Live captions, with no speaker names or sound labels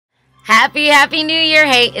Happy New Year.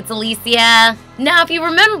 Hey, it's Alesia. Now, if you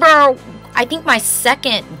remember, I think my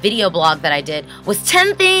second video blog that I did was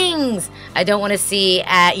 10 things I don't want to see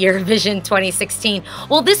at Eurovision 2016.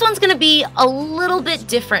 Well, this one's going to be a little bit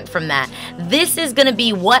different from that. This is going to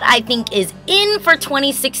be what I think is in for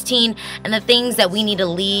 2016 and the things that we need to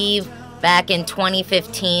leave back in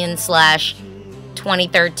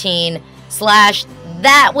 2015/2013/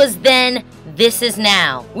 that was then, this is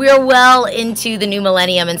now. We are well into the new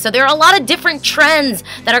millennium, and so there are a lot of different trends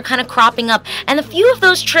that are kind of cropping up, and a few of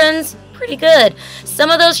those trends pretty good. Some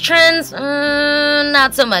of those trends,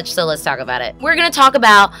 not so much, so let's talk about it. We're gonna talk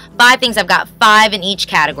about 5 things. I've got 5 in each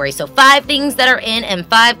category, so 5 things that are in and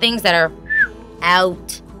 5 things that are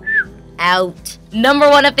out. Number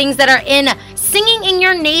 1 of things that are in: singing in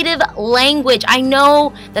your native language. I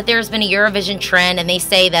know that there's been a Eurovision trend, and they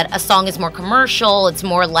say that a song is more commercial, it's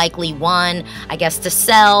more likely one, I guess, to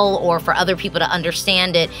sell or for other people to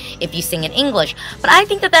understand it if you sing in English. But I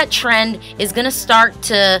think that that trend is gonna start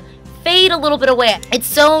to fade a little bit away. It's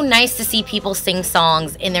so nice to see people sing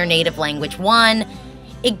songs in their native language. One,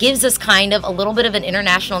 it gives us kind of a little bit of an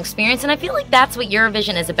international experience, and I feel like that's what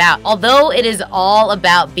Eurovision is about. Although it is all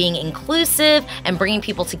about being inclusive and bringing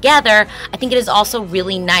people together, I think it is also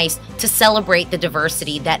really nice to celebrate the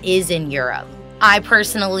diversity that is in Europe. I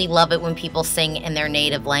personally love it when people sing in their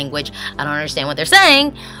native language. I don't understand what they're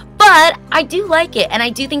saying, but I do like it, and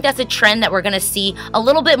I do think that's a trend that we're gonna see a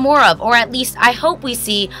little bit more of, or at least I hope we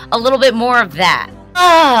see a little bit more of that.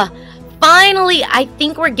 Finally, I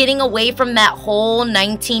think we're getting away from that whole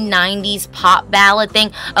 1990s pop ballad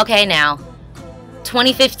thing. Okay, now,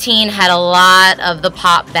 2015 had a lot of the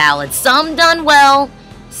pop ballads. Some done well,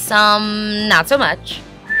 some not so much.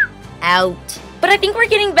 Out. But I think we're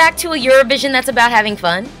getting back to a Eurovision that's about having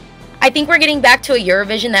fun. I think we're getting back to a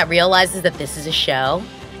Eurovision that realizes that this is a show,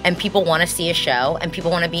 and people want to see a show, and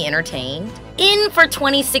people want to be entertained. In for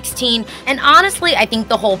 2016, and honestly, I think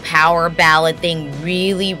the whole power ballad thing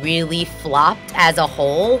really flopped as a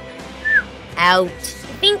whole. Out.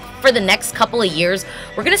 I think for the next couple of years,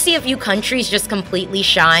 we're going to see a few countries just completely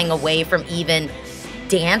shying away from even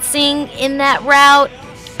dancing in that route.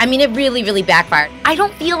 I mean, it really backfired. I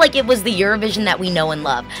don't feel like it was the Eurovision that we know and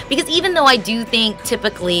love. Because even though I do think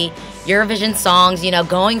typically Eurovision songs, you know,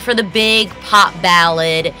 going for the big pop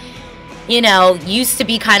ballad, you know, used to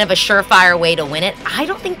be kind of a surefire way to win it, I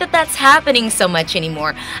don't think that that's happening so much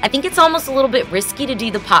anymore. I think it's almost a little bit risky to do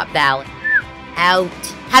the pop ballad. Out.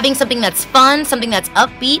 Having something that's fun, something that's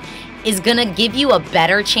upbeat, is gonna give you a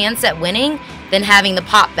better chance at winning than having the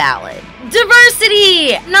pop ballad.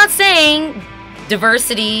 Diversity! I'm not saying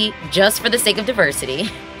diversity just for the sake of diversity.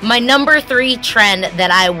 My number 3 trend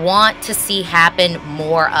that I want to see happen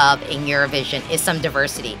more of in Eurovision is some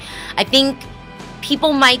diversity. I think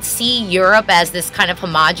people might see Europe as this kind of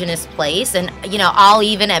homogenous place, and you know, I'll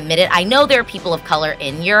even admit it, I know there are people of color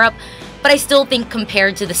in Europe, but I still think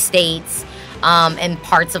compared to the States and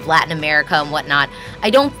parts of Latin America and whatnot,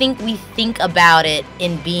 I don't think we think about it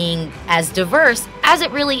in being as diverse as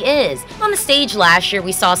it really is. On the stage last year,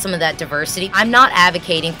 we saw some of that diversity. I'm not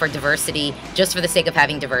advocating for diversity just for the sake of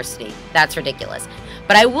having diversity. That's ridiculous.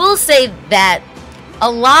 But I will say that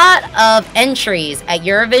a lot of entries at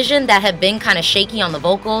Eurovision that have been kind of shaky on the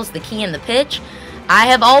vocals, the key and the pitch, I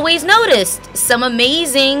have always noticed some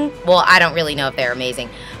amazing, well, I don't really know if they're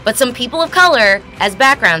amazing, but some people of color as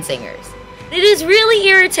background singers. It is really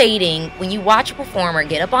irritating when you watch a performer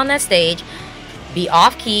get up on that stage, be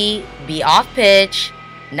off key, be off pitch,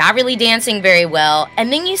 not really dancing very well,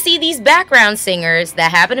 and then you see these background singers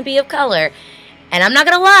that happen to be of color, and I'm not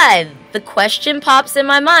gonna lie, the question pops in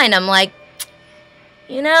my mind. I'm like,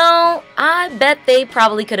 you know, I bet they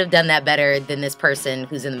probably could have done that better than this person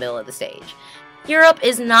who's in the middle of the stage. Europe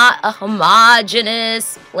is not a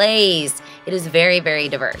homogenous place. It is very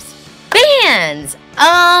diverse. Bands!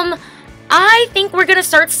 I think we're gonna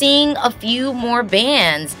start seeing a few more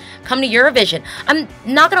bands come to Eurovision. I'm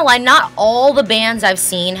not gonna lie, not all the bands I've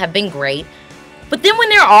seen have been great, but then when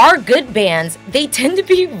there are good bands, they tend to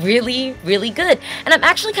be really good. And I'm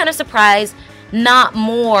actually kind of surprised not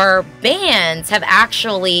more bands have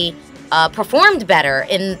actually performed better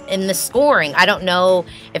in the scoring. I don't know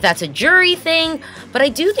if that's a jury thing, but I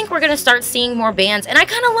do think we're gonna start seeing more bands, and I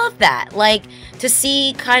kind of love that. Like, to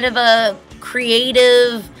see kind of a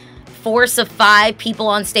creative force of 5 people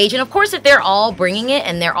on stage, and of course if they're all bringing it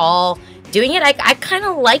and they're all doing it, I kind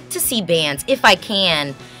of like to see bands, if I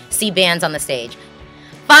can see bands on the stage.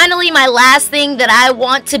 Finally, my last thing that I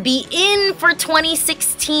want to be in for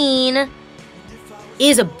 2016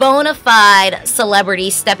 is a bona fide celebrity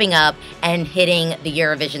stepping up and hitting the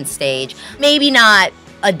Eurovision stage. Maybe not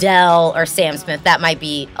Adele or Sam Smith. That might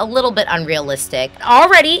be a little bit unrealistic.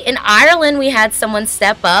 Already in Ireland, we had someone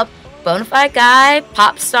step up. Bonafide guy,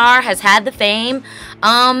 pop star, has had the fame,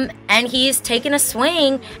 and he's taken a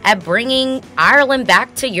swing at bringing Ireland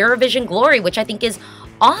back to Eurovision glory, which I think is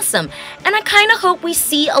awesome. And I kind of hope we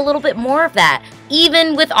see a little bit more of that.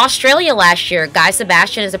 Even with Australia last year, Guy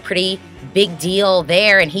Sebastian is a pretty big deal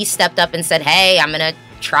there, and he stepped up and said, hey, I'm gonna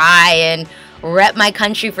try and rep my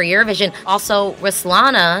country for Eurovision. Also,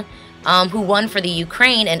 Ruslana, who won for the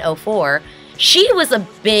Ukraine in 2004, she was a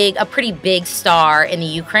pretty big star in the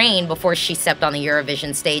Ukraine before she stepped on the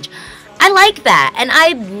Eurovision stage. I like that, and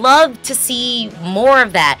I'd love to see more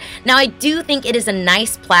of that. Now, I do think it is a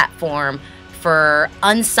nice platform for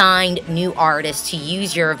unsigned new artists to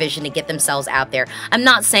use Eurovision to get themselves out there. I'm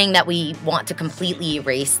not saying that we want to completely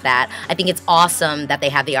erase that. I think it's awesome that they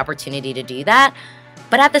have the opportunity to do that.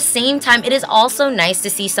 But at the same time, it is also nice to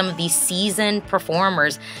see some of these seasoned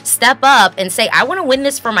performers step up and say, I want to win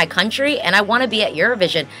this for my country and I want to be at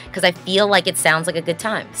Eurovision because I feel like it sounds like a good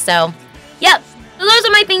time. So, yep. So those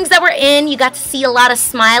are my things that were in. You got to see a lot of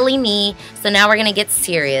smiley me. So now we're going to get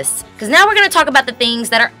serious. Because now we're going to talk about the things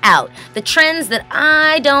that are out. The trends that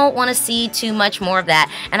I don't want to see too much more of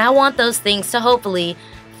that. And I want those things to hopefully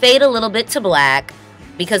fade a little bit to black.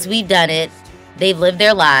 Because we've done it. They've lived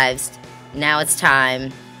their lives. Now it's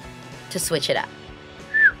time to switch it up.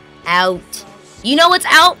 Out. You know what's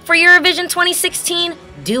out for Eurovision 2016?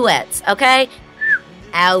 Duets, okay?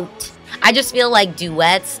 Out. I just feel like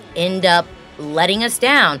duets end up letting us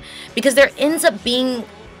down because there ends up being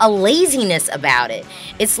a laziness about it.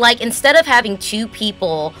 It's like instead of having two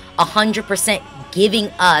people 100% giving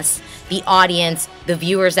us, the audience, the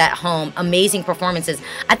viewers at home, amazing performances,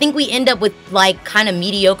 I think we end up with like kind of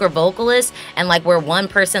mediocre vocalists and like where one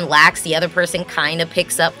person lacks, the other person kind of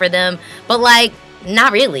picks up for them. But like,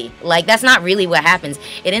 not really. Like, that's not really what happens.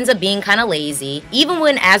 It ends up being kind of lazy. Even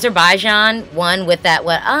when Azerbaijan won with that,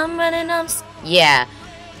 yeah,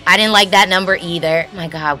 I didn't like that number either. My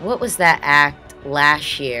God, what was that act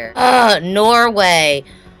last year? Norway.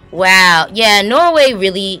 Wow. Yeah, Norway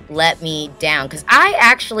really let me down because I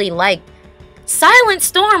actually liked Silent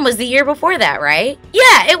Storm was the year before that, right?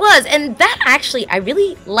 Yeah, it was. And that actually, I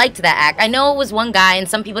really liked that act. I know it was one guy and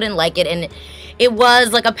some people didn't like it and it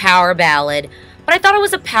was like a power ballad, but I thought it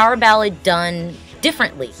was a power ballad done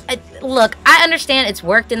differently. Look, I understand it's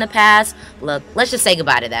worked in the past. Look, let's just say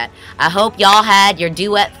goodbye to that. I hope y'all had your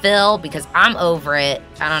duet fill because I'm over it.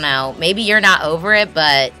 I don't know. Maybe you're not over it,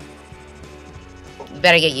 but you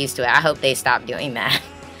better get used to it. I hope they stop doing that.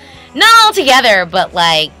 Not altogether, but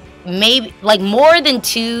like maybe like more than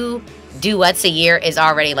 2 duets a year is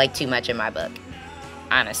already like too much in my book.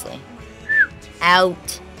 Honestly.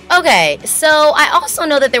 Out. Okay, so I also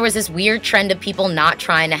know that there was this weird trend of people not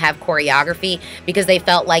trying to have choreography because they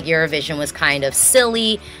felt like Eurovision was kind of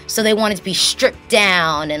silly, so they wanted to be stripped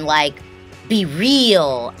down and like be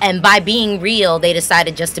real, and by being real, they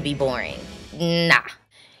decided just to be boring. Nah.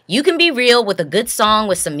 You can be real with a good song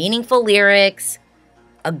with some meaningful lyrics,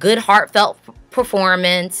 a good heartfelt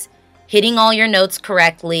performance, hitting all your notes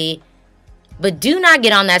correctly, but do not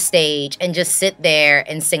get on that stage and just sit there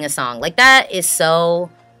and sing a song. Like, that is so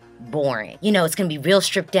boring. You know, it's gonna be real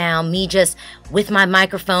stripped down, me just with my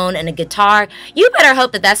microphone and a guitar. You better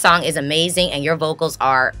hope that that song is amazing and your vocals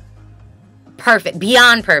are perfect,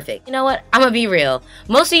 beyond perfect. You know what? I'm gonna be real.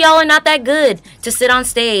 Most of y'all are not that good to sit on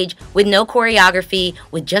stage with no choreography,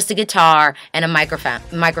 with just a guitar and a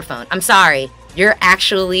microphone. I'm sorry. You're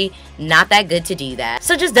actually not that good to do that.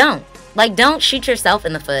 So just don't. Like, don't shoot yourself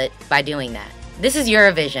in the foot by doing that. This is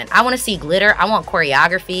Eurovision. I want to see glitter. I want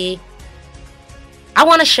choreography. I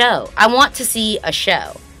want a show. I want to see a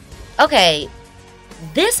show. Okay,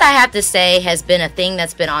 this I have to say has been a thing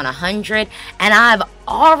that's been on 100, and I've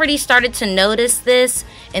already started to notice this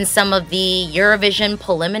in some of the Eurovision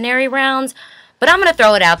preliminary rounds, but I'm going to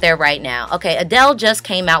throw it out there right now. Okay, Adele just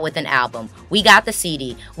came out with an album. We got the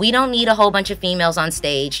CD. We don't need a whole bunch of females on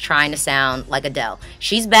stage trying to sound like Adele.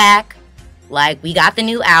 She's back. Like, we got the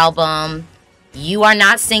new album. You are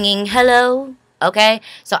not singing hello. Okay,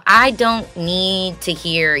 so I don't need to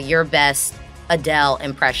hear your best Adele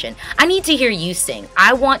impression. I need to hear you sing.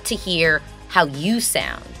 I want to hear how you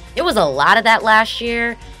sound. There was a lot of that last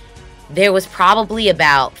year. There was probably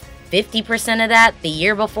about 50% of that the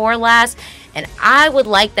year before last. And I would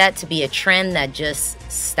like that to be a trend that just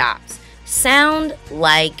stops. Sound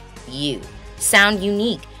like you. Sound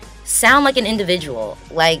unique. Sound like an individual.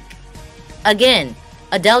 Like, again,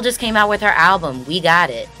 Adele just came out with her album. We got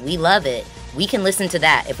it. We love it. We can listen to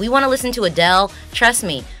that. If we want to listen to Adele, trust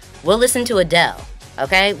me, we'll listen to Adele,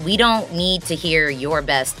 okay? We don't need to hear your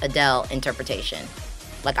best Adele interpretation.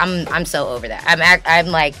 Like, I'm so over that.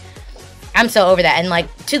 I'm so over that. And,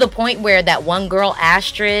 like, to the point where that one girl,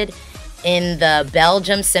 Astrid, in the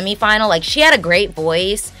Belgium semifinal, like, she had a great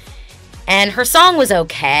voice, and her song was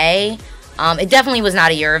okay. It definitely was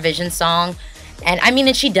not a Eurovision song. And, I mean,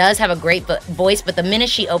 and she does have a great voice, but the minute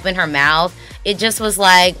she opened her mouth, it just was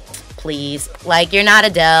like, please. Like, you're not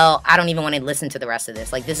Adele. I don't even want to listen to the rest of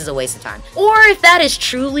this. Like, this is a waste of time. Or if that is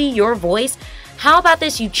truly your voice, how about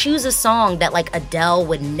this? You choose a song that, like, Adele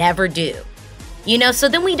would never do. You know, so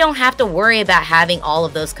then we don't have to worry about having all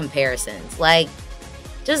of those comparisons. Like,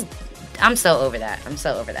 just, I'm so over that. I'm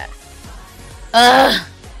so over that. Ugh.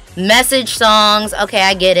 Message songs. Okay,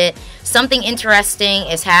 I get it. Something interesting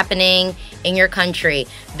is happening in your country.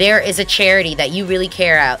 There is a charity that you really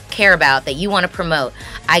care about, that you want to promote.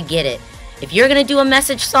 I get it. If you're going to do a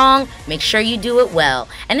message song, make sure you do it well.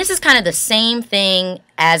 And this is kind of the same thing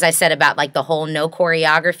as I said about, like, the whole no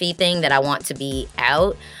choreography thing that I want to be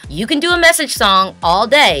out. You can do a message song all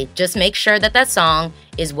day. Just make sure that that song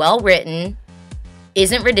is well written,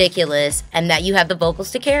 isn't ridiculous, and that you have the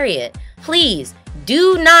vocals to carry it. Please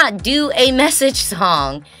do not do a message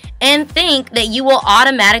song and think that you will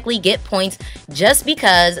automatically get points just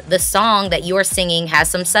because the song that you are singing has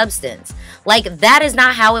some substance. Like, that is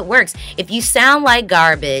not how it works. If you sound like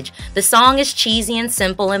garbage, the song is cheesy and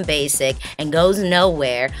simple and basic and goes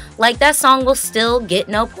nowhere, like, that song will still get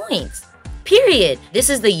no points. Period.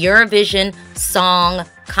 This is the Eurovision Song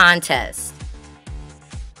Contest.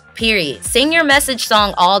 Period. Sing your message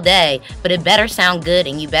song all day, but it better sound good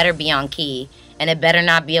and you better be on key, and it better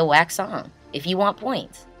not be a whack song if you want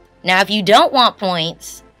points. Now, if you don't want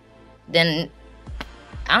points, then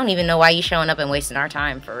I don't even know why you're showing up and wasting our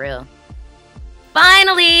time, for real.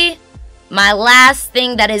 Finally, my last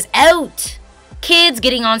thing that is out. Kids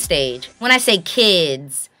getting on stage. When I say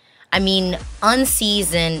kids, I mean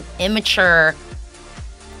unseasoned, immature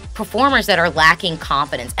performers that are lacking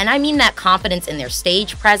confidence. And I mean that confidence in their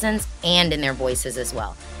stage presence and in their voices as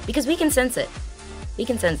well. Because we can sense it. We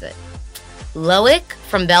can sense it. Loic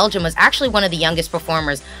from Belgium was actually one of the youngest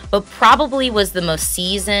performers, but probably was the most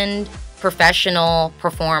seasoned professional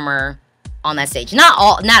performer on that stage. Not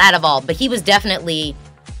out of all, but he was definitely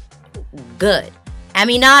good.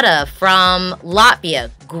 Aminata from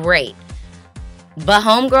Latvia, great. But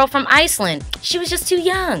homegirl from Iceland, she was just too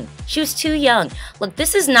young. She was too young. Look,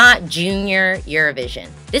 this is not junior Eurovision.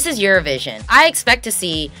 This is Eurovision. I expect to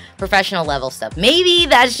see professional level stuff. Maybe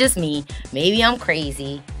that's just me. Maybe I'm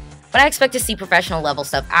crazy. But I expect to see professional level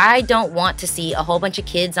stuff. I don't want to see a whole bunch of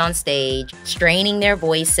kids on stage straining their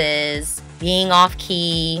voices, being off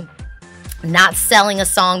key, not selling a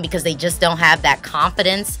song because they just don't have that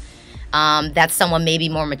confidence that someone maybe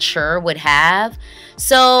more mature would have.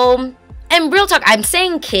 So, and real talk, I'm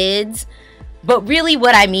saying kids, but really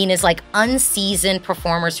what I mean is like unseasoned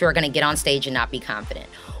performers who are going to get on stage and not be confident.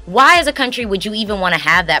 Why as a country would you even want to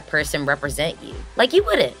have that person represent you? Like, you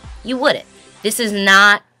wouldn't. You wouldn't. This is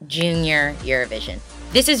not junior Eurovision.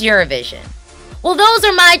 This is Eurovision. Well, those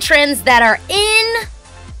are my trends that are in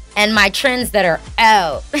and my trends that are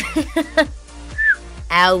out.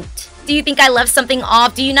 Out. Do you think I left something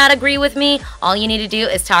off? Do you not agree with me? All you need to do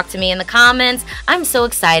is talk to me in the comments. I'm so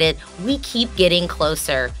excited. We keep getting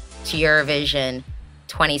closer to Eurovision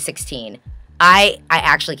 2016. I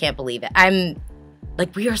actually can't believe it. I'm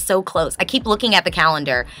like, we are so close. I keep looking at the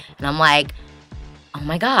calendar and I'm like, oh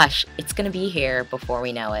my gosh, it's gonna be here before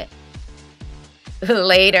we know it.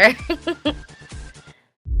 Later.